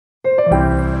New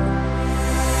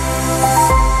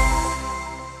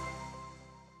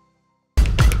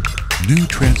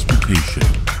transportation,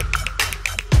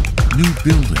 new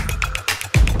building,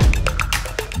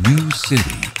 new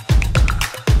city.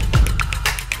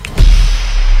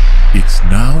 It's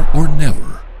now or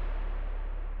never.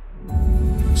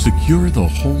 Secure the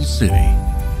whole city.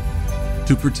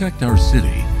 To protect our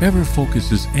city,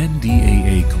 EverFocus's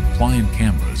NDAA compliant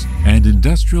cameras and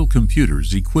industrial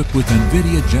computers equipped with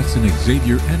NVIDIA Jetson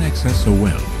Xavier NX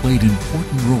SOM played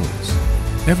important roles.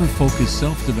 EverFocus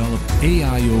self-developed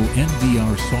AiO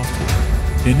NVR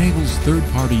software enables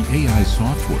third-party AI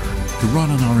software to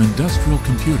run on our industrial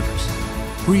computers.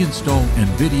 Pre-installed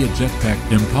NVIDIA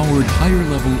Jetpack empowered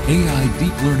higher-level AI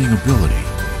deep learning ability.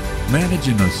 Manage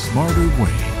in a smarter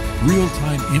way,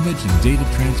 real-time image and data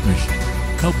transmission.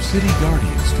 Help city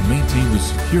guardians to maintain the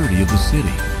security of the city.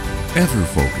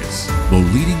 EverFocus, the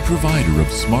leading provider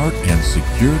of smart and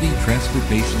security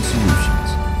transportation solutions.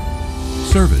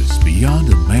 Service beyond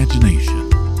imagination.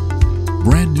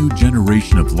 Brand new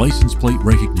generation of license plate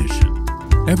recognition.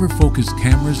 EverFocus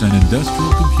cameras and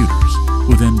industrial computers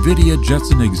with NVIDIA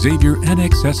Jetson Xavier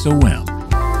NX SOM.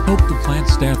 Help the plant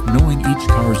staff knowing each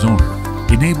car's owner.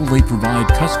 Enable they provide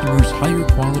customers higher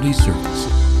quality service.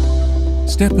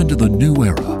 Step into the new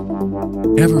era.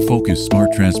 EverFocus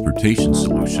Smart Transportation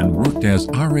Solution worked as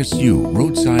RSU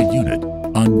roadside unit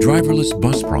on driverless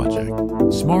bus project.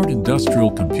 Smart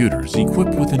industrial computers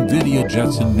equipped with NVIDIA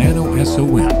Jetson Nano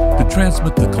SOM to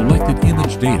transmit the collected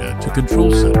image data to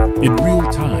control center in real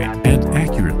time and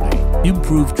accurately.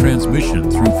 Improve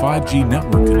transmission through 5G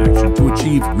network connection to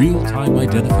achieve real-time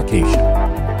identification.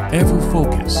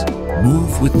 EverFocus,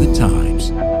 move with the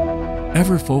times.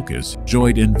 EverFocus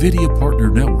joined NVIDIA Partner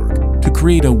Network to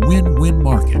create a win-win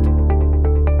market.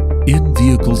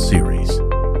 In-vehicle series.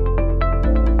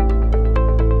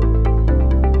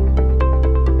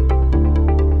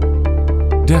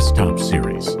 Desktop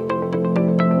series.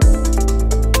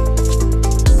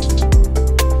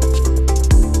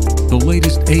 The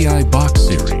latest AI box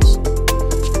series.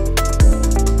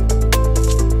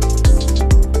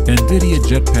 NVIDIA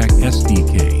Jetpack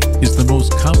SDK is the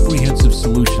most comprehensive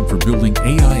solution for building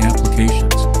AI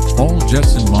applications. All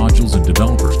Jetson modules and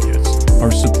developer kits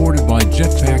are supported by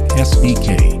Jetpack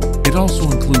SDK. It also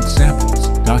includes samples,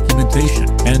 documentation,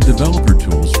 and developer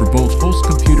tools for both host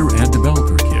computer and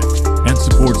developer kit, and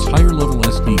supports higher-level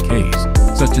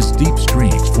SDKs such as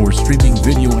DeepStream for streaming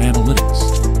video analytics.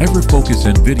 EverFocus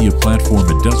NVIDIA Platform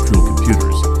Industrial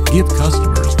Computers give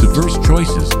customers diverse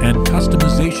choices and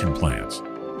customization plans.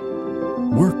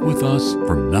 Work with us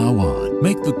from now on.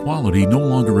 Make the quality no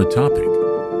longer a topic.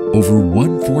 Over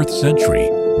 1/4 century,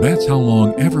 that's how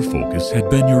long EverFocus had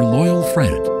been your loyal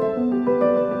friend.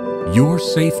 Your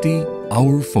safety,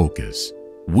 our focus.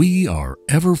 We are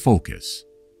EverFocus.